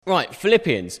Right,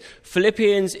 Philippians.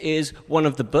 Philippians is one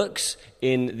of the books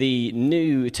in the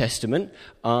New Testament,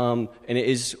 and it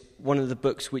is one of the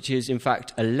books which is, in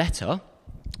fact, a letter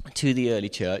to the early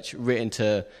church written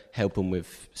to help them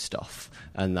with stuff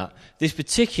and that. This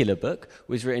particular book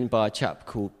was written by a chap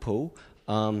called Paul,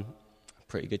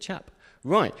 pretty good chap.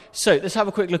 Right, so let's have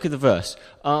a quick look at the verse.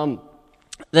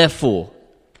 Therefore,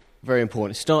 very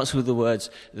important, it starts with the words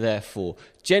therefore.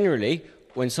 Generally,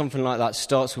 when something like that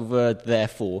starts with the word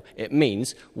therefore, it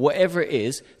means whatever it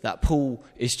is that Paul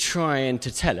is trying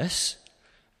to tell us,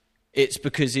 it's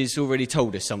because he's already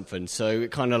told us something, so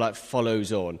it kind of like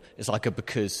follows on. It's like a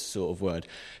because sort of word.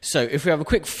 So if we have a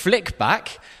quick flick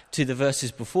back to the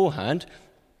verses beforehand,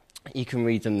 you can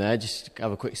read them there, just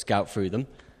have a quick scout through them.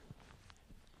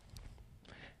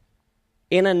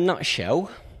 In a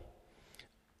nutshell,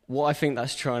 what I think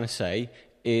that's trying to say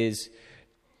is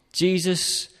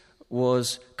Jesus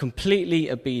was completely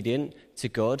obedient to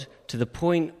God to the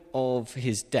point of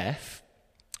his death.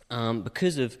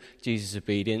 Because of Jesus'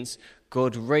 obedience,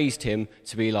 God raised him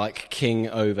to be like king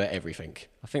over everything.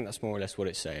 I think that's more or less what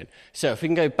it's saying. So if we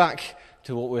can go back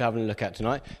to what we're having a look at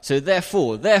tonight. So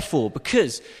therefore,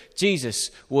 because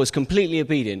Jesus was completely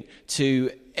obedient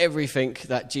to everything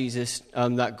that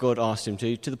that God asked him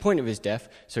to the point of his death,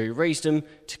 so he raised him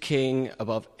to king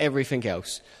above everything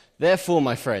else. Therefore,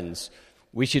 my friends,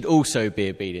 we should also be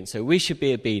obedient. So we should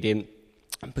be obedient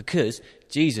because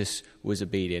Jesus was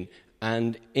obedient.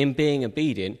 And in being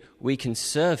obedient, we can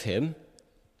serve him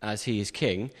as he is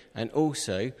king, and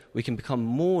also we can become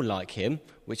more like him,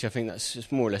 which I think that's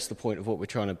just more or less the point of what we're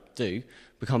trying to do,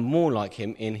 become more like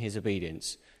him in his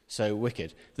obedience. So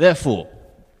wicked. Therefore,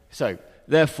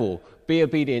 be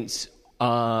obedient.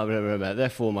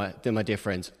 Therefore, my dear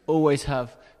friends, always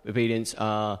have obedience,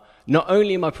 not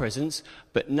only in my presence,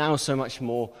 but now so much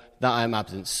more that I am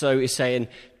absent. So it's saying,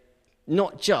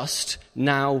 not just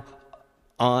now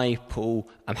I, Paul,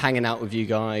 am hanging out with you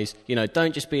guys.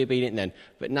 Don't just be obedient then.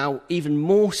 But now, even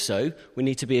more so, we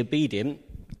need to be obedient.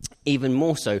 Even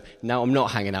more so, now I'm not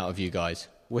hanging out with you guys.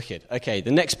 Wicked. Okay, the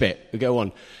next bit, we go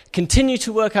on. Continue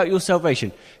to work out your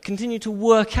salvation. Continue to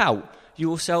work out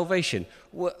your salvation.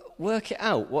 Work it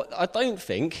out. I don't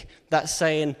think that's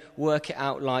saying work it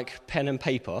out like pen and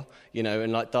paper,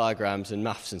 and like diagrams and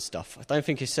maths and stuff. I don't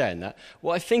think it's saying that.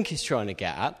 What I think it's trying to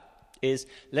get at is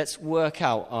let's work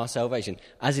out our salvation,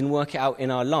 as in work it out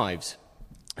in our lives.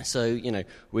 So,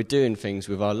 we're doing things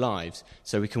with our lives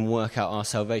so we can work out our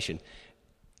salvation.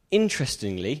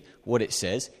 Interestingly, what it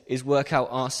says is work out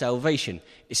our salvation.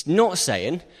 It's not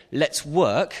saying let's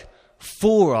work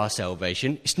for our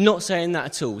salvation. It's not saying that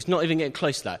at all. It's not even getting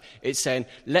close to that. It's saying,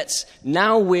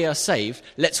 now we are saved,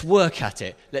 let's work at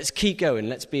it. Let's keep going.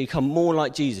 Let's become more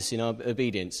like Jesus in our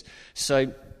obedience.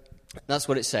 So that's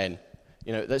what it's saying.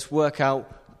 Let's work out,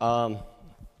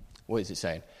 what is it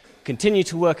saying? Continue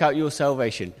to work out your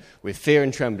salvation with fear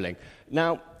and trembling.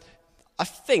 Now, I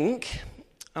think,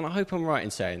 and I hope I'm right in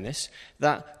saying this,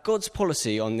 that God's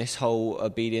policy on this whole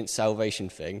obedience salvation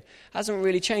thing hasn't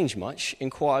really changed much in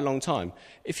quite a long time.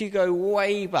 If you go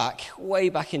way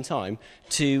back in time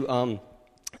to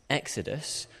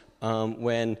Exodus,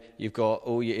 when you've got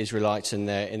all your Israelites and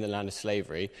they're in the land of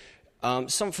slavery,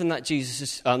 something that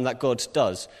that God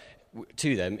does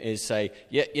to them is say,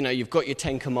 you've got your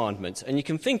 10 commandments, and you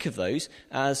can think of those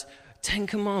as 10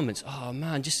 commandments. Oh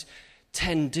man, just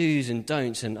 10 do's and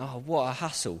don'ts, and what a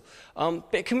hassle.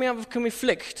 But can we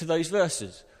flick to those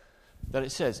verses that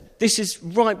it says? This is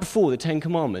right before the 10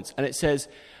 commandments, and it says,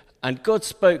 and God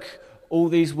spoke all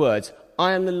these words,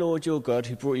 I am the Lord your God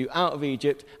who brought you out of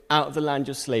Egypt, out of the land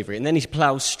of slavery. And then he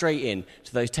plows straight in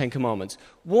to those 10 commandments.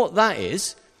 What that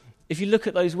is, if you look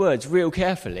at those words real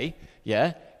carefully,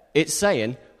 it's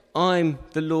saying, I'm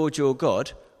the Lord your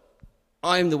God.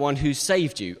 I'm the one who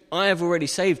saved you. I have already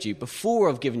saved you before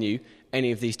I've given you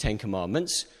any of these 10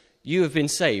 commandments. You have been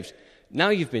saved. Now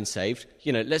you've been saved,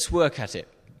 let's work at it.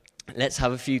 Let's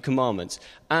have a few commandments.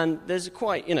 And there's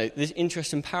quite, this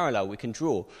interesting parallel we can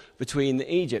draw between the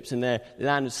Egypts and their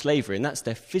land of slavery, and that's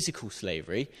their physical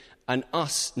slavery, and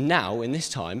us now in this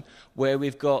time where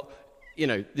we've got,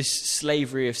 this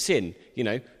slavery of sin.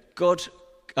 God,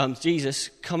 Jesus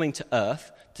coming to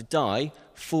earth to die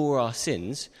for our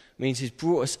sins means he's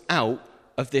brought us out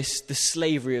of the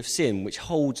slavery of sin which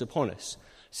holds upon us.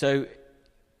 So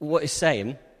what it's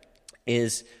saying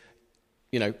is,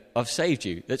 I've saved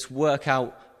you. Let's work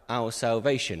out our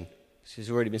salvation. This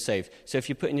has already been saved. So if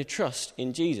you're putting your trust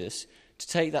in Jesus to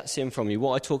take that sin from you,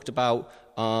 what I talked about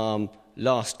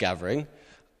last gathering,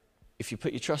 if you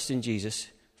put your trust in Jesus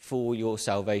for your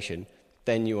salvation,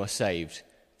 then you are saved.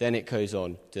 Then it goes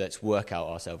on to let's work out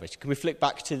our salvation. Can we flick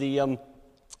back to the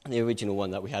the original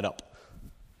one that we had up.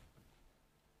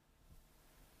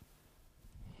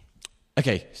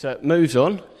 Okay, so it moves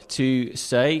on to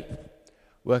say,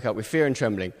 work out with fear and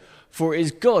trembling. For it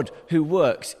is God who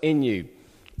works in you,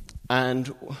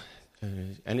 and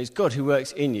it's God who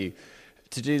works in you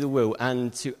to do the will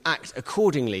and to act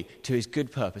accordingly to his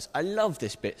good purpose. I love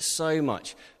this bit so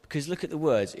much because look at the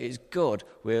words. It's God.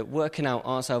 We're working out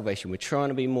our salvation. We're trying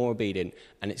to be more obedient,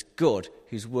 and it's God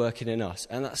who's working in us.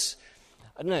 And that's,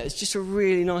 I don't know, it's just a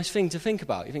really nice thing to think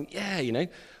about. You think, yeah, you know,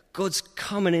 God's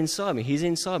coming inside me. He's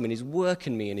inside me, and he's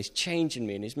working me, and he's changing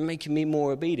me, and he's making me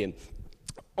more obedient.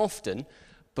 Often,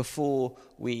 before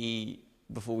we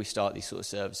start these sort of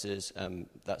services,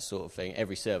 that sort of thing,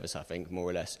 every service, I think, more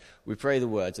or less, we pray the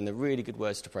words, and they're really good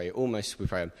words to pray. Almost we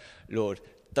pray them, Lord,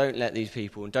 don't let these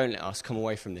people, and don't let us come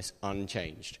away from this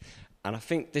unchanged. And I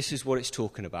think this is what it's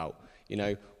talking about. You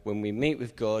know, when we meet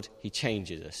with God, he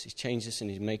changes us. He changes us,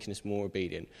 and he's making us more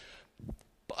obedient.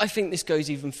 But I think this goes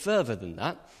even further than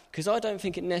that, because I don't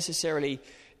think it necessarily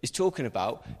is talking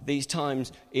about these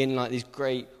times in like these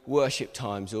great worship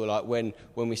times, or like when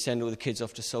we send all the kids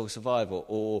off to Soul Survival,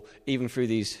 or even through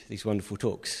these wonderful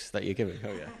talks that you're giving.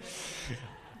 Oh yeah.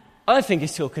 I think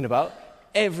it's talking about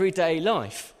everyday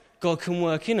life. God can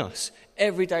work in us.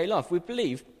 Everyday life. We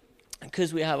believe,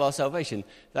 because we have our salvation,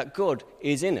 that God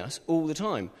is in us all the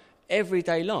time.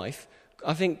 Everyday life,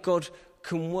 I think God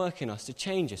can work in us to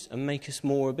change us and make us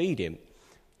more obedient.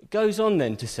 It goes on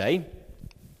then to say,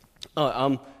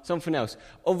 something else.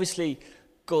 Obviously,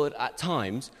 God at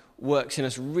times works in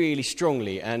us really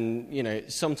strongly, and you know,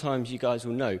 sometimes you guys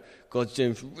will know God's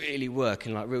doing really work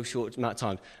in like real short amount of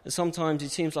time, and sometimes it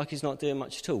seems like he's not doing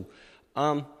much at all.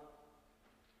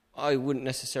 I wouldn't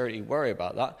necessarily worry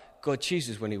about that. God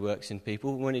chooses when he works in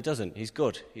people. When he doesn't, he's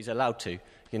God. He's allowed to.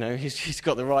 You know, he's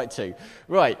got the right to.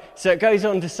 Right, so it goes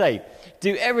on to say,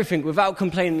 do everything without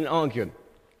complaining and arguing.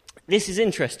 This is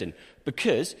interesting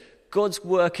because God's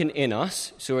working in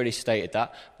us, it's already stated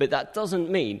that, but that doesn't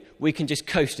mean we can just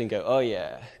coast and go, oh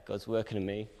yeah, God's working in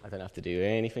me, I don't have to do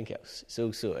anything else, it's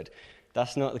all sorted.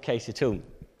 That's not the case at all.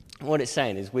 What it's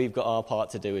saying is we've got our part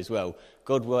to do as well.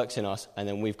 God works in us, and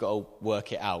then we've got to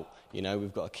work it out. You know,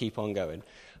 we've got to keep on going.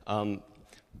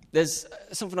 There's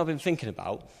something I've been thinking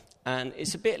about, and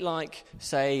it's a bit like,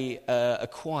 say, a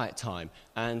quiet time.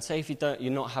 And say if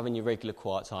you're not having your regular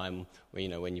quiet time, where, you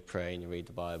know, when you pray and you read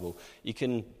the Bible, you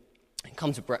can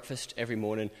come to breakfast every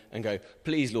morning and go,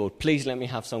 please, Lord, please let me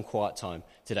have some quiet time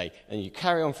today. And you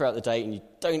carry on throughout the day, and you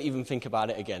don't even think about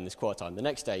it again, this quiet time. The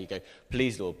next day you go,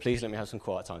 please, Lord, please let me have some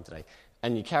quiet time today.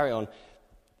 And you carry on.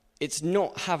 It's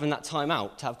not having that time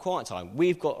out to have quiet time.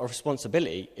 We've got a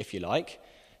responsibility, if you like,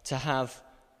 to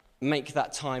make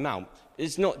that time out.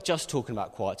 It's not just talking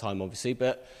about quiet time, obviously,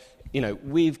 but, you know,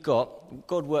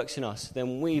 God works in us,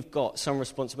 then we've got some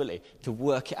responsibility to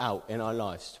work it out in our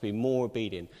lives, to be more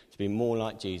obedient, to be more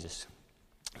like Jesus.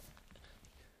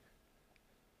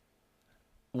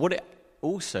 What it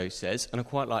also says, and I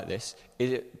quite like this,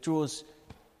 is it draws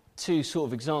two sort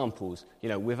of examples, you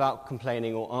know, without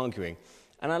complaining or arguing.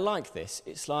 And I like this.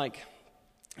 It's like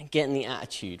getting the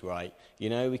attitude right.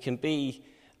 You know, we can be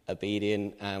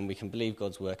obedient and we can believe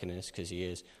God's working in us because he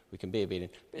is. We can be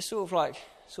obedient. But it's sort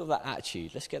of that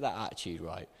attitude. Let's get that attitude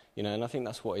right. You know, and I think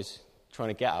that's what he's trying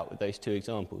to get at with those two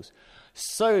examples.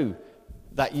 So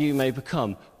that you may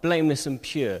become blameless and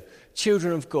pure,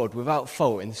 children of God without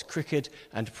fault in this crooked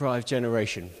and deprived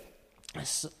generation,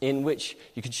 in which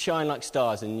you can shine like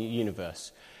stars in the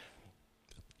universe.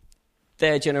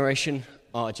 Their generation,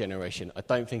 our generation, I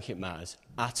don't think it matters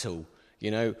at all.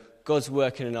 You know, God's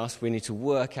working in us. We need to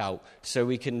work out so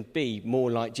we can be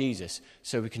more like Jesus,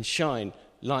 so we can shine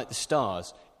like the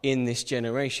stars in this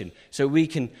generation, so we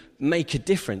can make a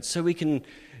difference, so we can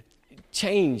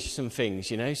change some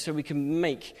things, you know, so we can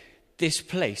make this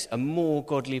place a more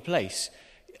godly place.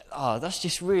 That's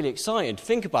just really exciting.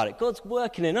 Think about it. God's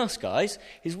working in us, guys.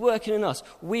 He's working in us.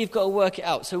 We've got to work it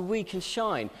out so we can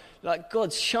shine like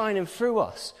God's shining through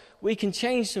us. We can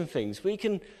change some things. We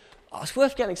can... it's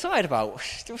worth getting excited about.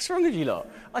 What's wrong with you lot?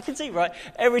 I can see, right,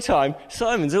 every time,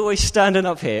 Simon's always standing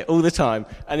up here all the time,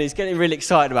 and he's getting really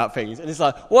excited about things. And it's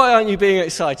like, why aren't you being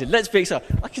excited? Let's be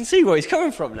excited. I can see where he's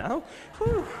coming from now.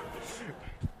 Whew.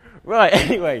 Right,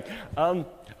 anyway.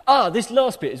 This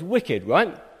last bit is wicked,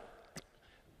 right?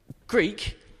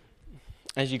 Greek,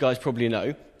 as you guys probably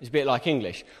know, is a bit like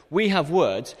English. We have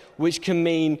words which can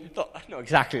mean, not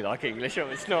exactly like English,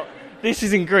 it's not, this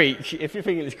is in Greek. If you're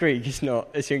thinking it's Greek, it's not,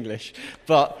 it's English.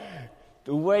 But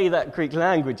the way that Greek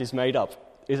language is made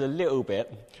up is a little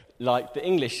bit like the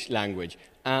English language,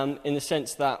 in the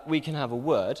sense that we can have a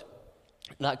word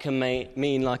that can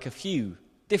mean like a few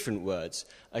different words.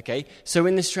 Okay, so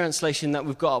in this translation that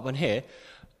we've got up on here,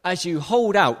 as you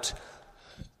hold out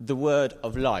the word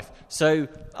of life. So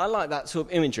I like that sort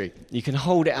of imagery. You can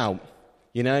hold it out.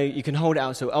 You can hold it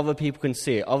out so other people can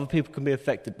see it. Other people can be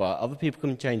affected by it. Other people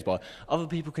can change by it. Other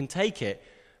people can take it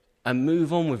and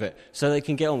move on with it so they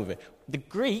can get on with it. The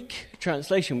Greek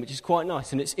translation, which is quite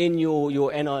nice, and it's in your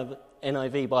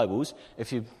NIV Bibles,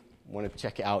 if you want to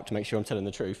check it out to make sure I'm telling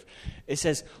the truth, it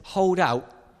says hold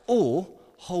out or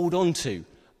hold on to.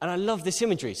 And I love this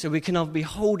imagery. So we can either be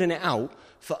holding it out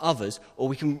for others, or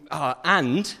we can,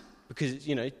 because,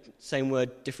 same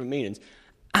word, different meanings,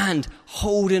 and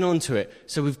holding on to it.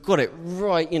 So we've got it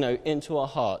right, into our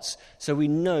hearts. So we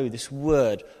know this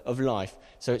word of life.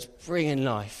 So it's bringing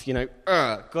life,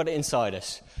 got it inside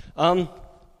us.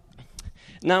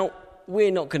 Now,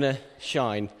 we're not going to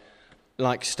shine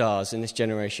like stars in this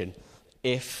generation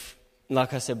if,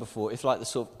 like I said before, if like the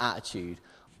sort of attitude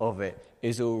of it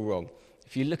is all wrong.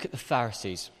 If you look at the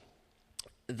Pharisees,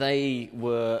 they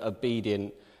were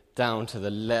obedient down to the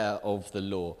letter of the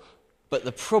law. But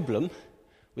the problem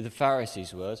with the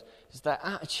Pharisees was is their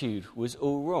attitude was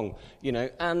all wrong,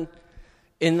 and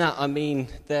in that I mean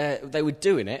they were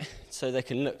doing it so they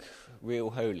can look real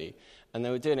holy, and they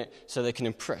were doing it so they can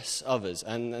impress others,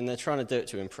 and they're trying to do it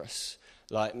to impress,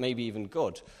 like maybe even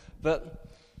God. But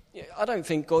I don't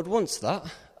think God wants that.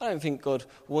 I don't think God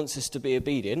wants us to be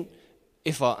obedient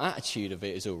if our attitude of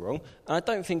it is all wrong, and I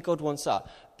don't think God wants that,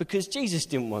 because Jesus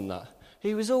didn't want that.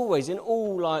 He was always, in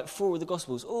all, 4 of the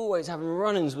Gospels, always having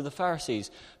run-ins with the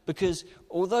Pharisees, because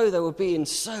although they were being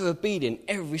so obedient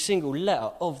every single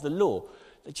letter of the law,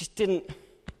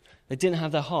 they didn't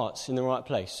have their hearts in the right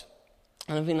place.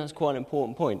 And I think that's quite an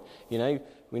important point.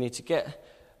 We need to get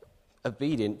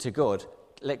obedient to God,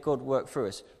 let God work through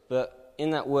us. But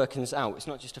in that working us out, it's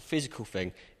not just a physical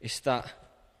thing, it's that,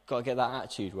 got to get that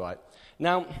attitude right.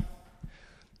 Now,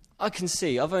 I can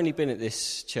see, I've only been at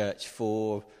this church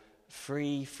for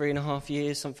 3.5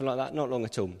 years, something like that, not long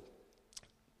at all.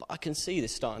 But I can see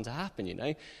this starting to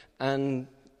happen, and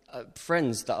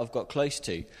friends that I've got close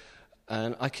to,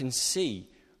 and I can see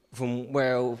from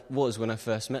where I was when I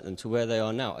first met them to where they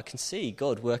are now, I can see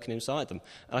God working inside them.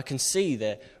 And I can see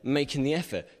they're making the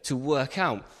effort to work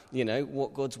out,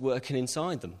 what God's working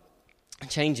inside them,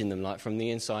 changing them from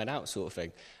the inside out sort of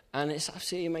thing. And it's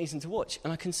absolutely amazing to watch.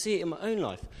 And I can see it in my own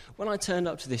life. When I turned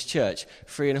up to this church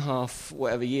 3.5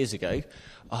 whatever years ago,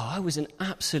 I was an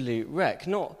absolute wreck.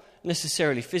 Not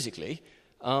necessarily physically,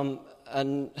 and,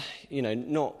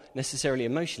 not necessarily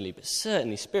emotionally, but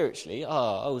certainly spiritually.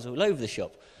 I was all over the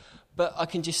shop. But I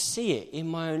can just see it in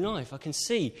my own life. I can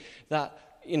see that,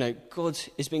 God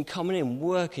has been coming in,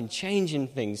 working, changing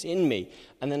things in me.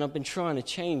 And then I've been trying to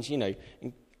change,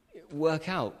 work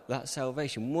out that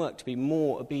salvation, work to be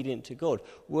more obedient to God,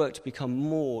 work to become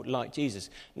more like Jesus.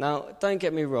 Now, don't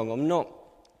get me wrong, I'm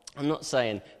not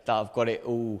saying that I've got it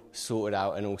all sorted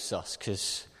out and all sus,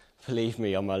 because believe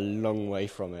me, I'm a long way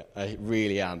from it. I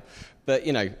really am. But,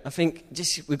 I think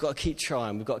we've got to keep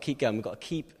trying, we've got to keep going, we've got to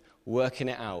keep working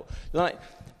it out. Like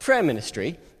prayer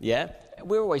ministry,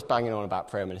 we're always banging on about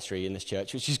prayer ministry in this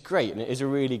church, which is great, and it is a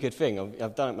really good thing.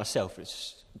 I've done it myself,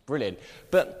 it's brilliant.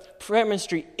 But prayer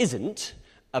ministry isn't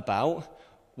about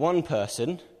one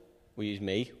person, we'll use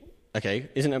me,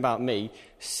 isn't about me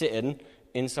sitting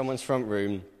in someone's front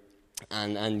room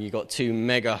and you got 2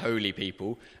 mega holy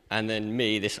people and then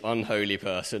me, this unholy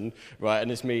person, right?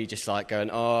 And it's me just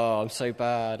going, I'm so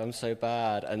bad,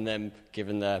 and then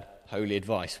giving their holy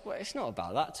advice. Well, it's not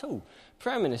about that at all.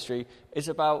 Prayer ministry is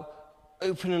about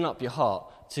opening up your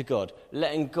heart to God,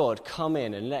 letting God come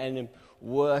in and letting him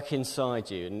work inside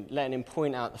you and letting him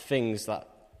point out the things that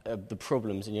are the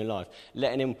problems in your life,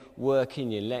 letting him work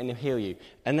in you, letting him heal you.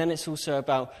 And then it's also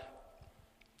about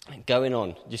going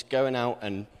out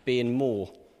and being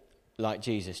more like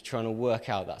Jesus, trying to work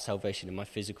out that salvation in my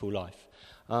physical life.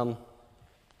 I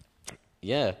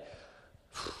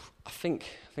think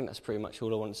that's pretty much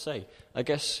all I want to say. I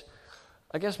guess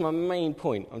my main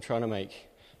point I'm trying to make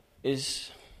is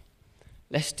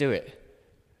let's do it.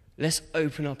 Let's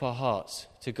open up our hearts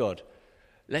to God.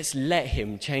 Let's let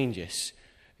him change us.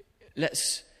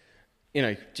 Let's,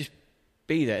 just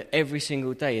be there every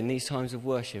single day in these times of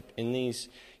worship, in these,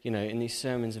 in these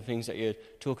sermons and things that you're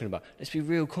talking about. Let's be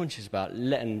real conscious about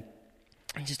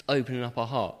just opening up our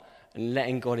heart and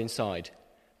letting God inside.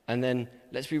 And then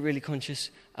let's be really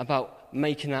conscious about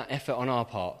making that effort on our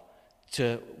part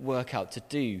to work out, to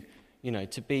do,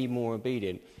 to be more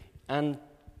obedient. And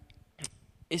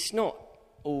it's not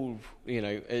all,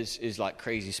 is like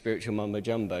crazy spiritual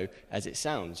mumbo-jumbo as it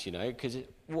sounds, because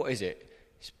what is it?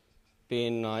 It's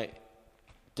being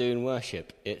doing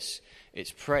worship. It's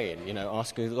It's praying,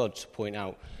 asking God to point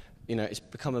out, it's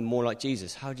becoming more like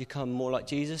Jesus. How do you become more like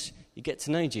Jesus? You get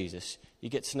to know Jesus. You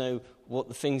get to know what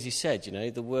the things he said,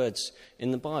 the words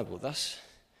in the Bible.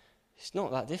 It's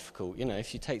not that difficult,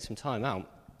 if you take some time out.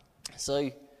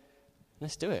 So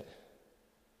let's do it.